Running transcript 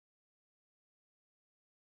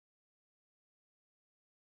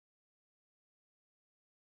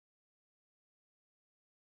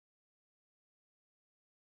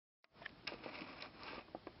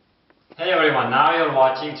Hey everyone, now you're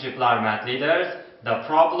watching Triple R Math Leaders, the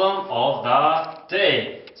problem of the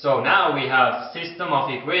day. So now we have system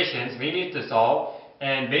of equations we need to solve,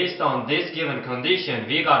 and based on this given condition,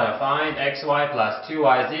 we gotta find xy plus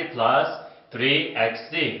 2yz plus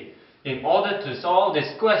 3xz. In order to solve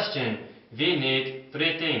this question, we need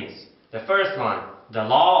three things. The first one, the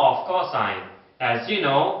law of cosine. As you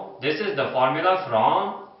know, this is the formula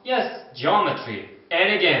from, yes, geometry.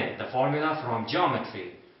 And again, the formula from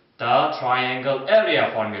geometry, the triangle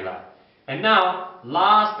area formula. And now,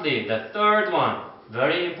 lastly, the third one,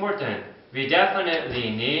 very important. We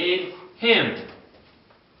definitely need him.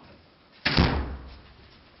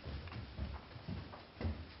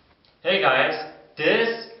 Hey guys,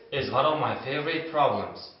 this is one of my favorite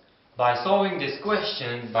problems. By solving this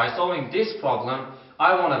question, by solving this problem,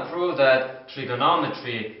 I want to prove that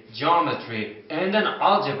trigonometry, geometry, and then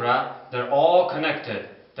algebra, they're all connected.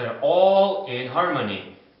 They're all in harmony.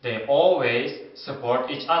 They always support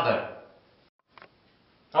each other.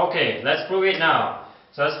 Okay, let's prove it now.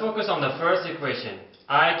 So let's focus on the first equation.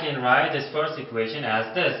 I can write this first equation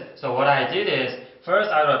as this. So what I did is, first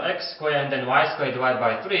I wrote x squared and then y squared divided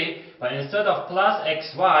by 3. But instead of plus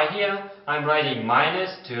xy here, I'm writing minus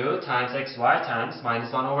 2 times xy times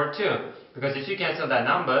minus 1 over 2. Because if you cancel that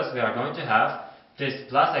numbers, we are going to have this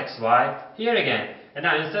plus xy here again. And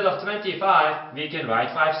now instead of 25, we can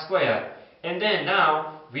write 5 squared. And then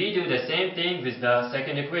now, we do the same thing with the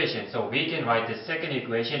second equation. So we can write the second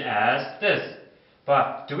equation as this.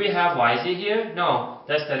 But do we have yz here? No.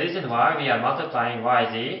 That's the reason why we are multiplying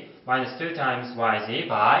yz minus 2 times yz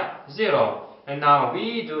by 0. And now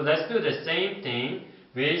let's do the same thing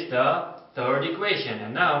with the third equation.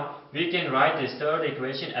 And now we can write this third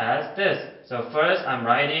equation as this. So first I'm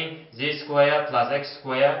writing z squared plus x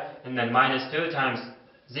squared and then minus 2 times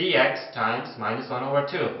zx times minus 1 over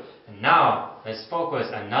 2. And now let's focus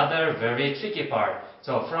another very tricky part.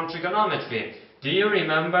 So from trigonometry, do you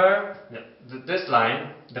remember this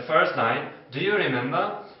line, the first line? Do you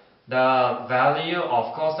remember the value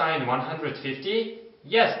of cosine 150?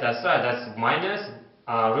 Yes, that's right. That's minus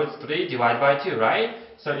root 3 divided by 2, right?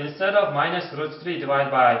 So instead of minus root 3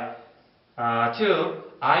 divided by 2,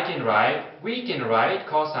 we can write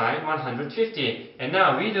cosine 150. And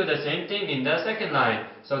now we do the same thing in the second line.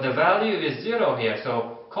 So the value is 0 here.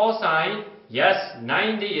 So cosine, yes,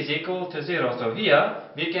 90 is equal to 0. So here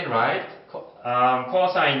we can write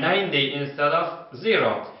cosine 90 instead of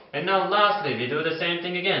 0. And now lastly, we do the same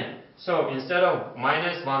thing again. So instead of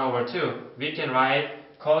minus 1 over 2, we can write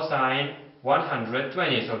cosine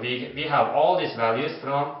 120. So we have all these values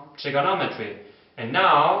from trigonometry. And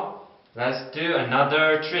now, let's do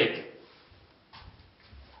another trick.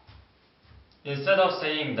 Instead of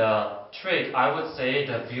saying the trick, I would say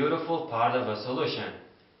the beautiful part of a solution.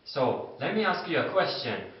 So, let me ask you a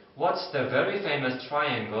question. What's the very famous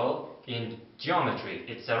triangle in geometry?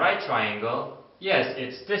 It's a right triangle. Yes,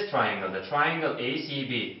 it's this triangle, the triangle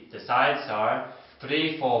ACB. The sides are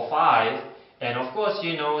 3, 4, 5. And of course,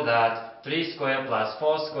 you know that 3 squared plus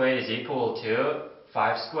 4 squared is equal to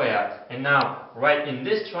 5 squared. And now, right in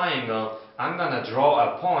this triangle, I'm going to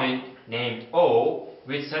draw a point named O,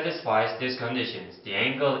 which satisfies these conditions. The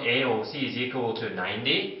angle AOC is equal to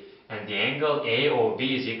 90. And the angle AOB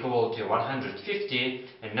is equal to 150.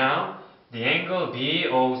 And now, the angle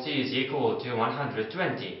BOC is equal to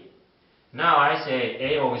 120. Now I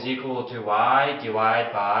say AO is equal to y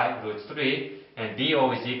divided by root 3. And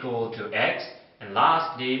BO is equal to x. And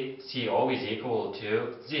lastly, CO is equal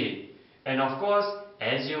to z. And of course,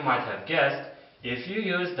 as you might have guessed, if you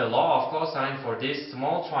use the law of cosine for these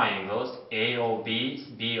small triangles,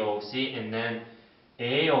 AOB, BOC, and then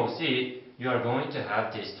AOC, you are going to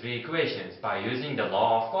have these three equations by using the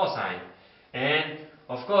law of cosine. And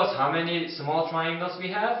of course, how many small triangles we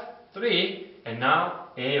have? 3. And now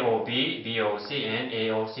AOB, BOC, and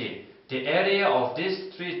AOC. The area of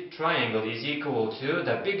these three triangles is equal to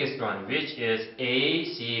the biggest one, which is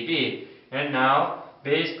ACB. And now,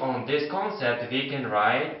 based on this concept, we can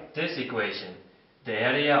write this equation. The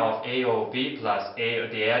area of AOB plus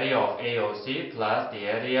the area of AOC plus the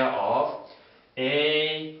area of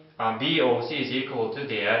BOC is equal to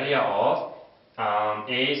the area of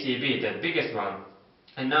ACB, the biggest one.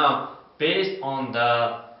 And now, based on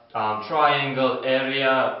the triangle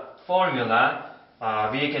area formula,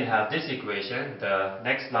 we can have this equation, the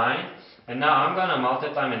next line. And now I'm going to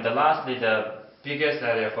multiply, and lastly, the biggest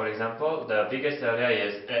area, for example, the biggest area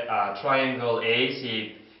is triangle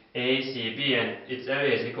ACB, and its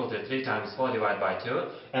area is equal to 3 times 4 divided by 2.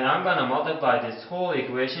 And I'm going to multiply this whole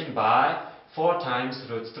equation by 4 times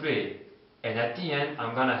root 3. And at the end,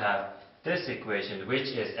 I'm going to have this equation, which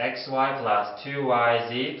is xy plus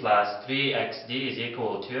 2yz plus 3xd is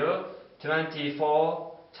equal to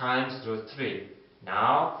 24 times root 3.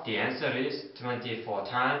 Now, the answer is 24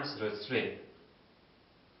 times root 3.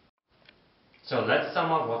 So let's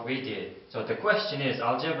sum up what we did. So the question is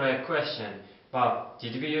algebraic question. But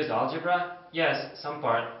did we use algebra? Yes, some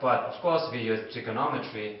part, but of course we used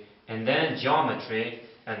trigonometry and then geometry,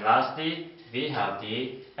 and lastly we have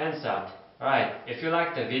the answer. Alright, if you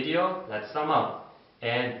like the video, let's sum up.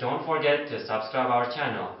 And don't forget to subscribe our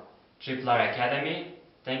channel, Tripler Academy.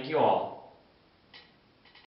 Thank you all.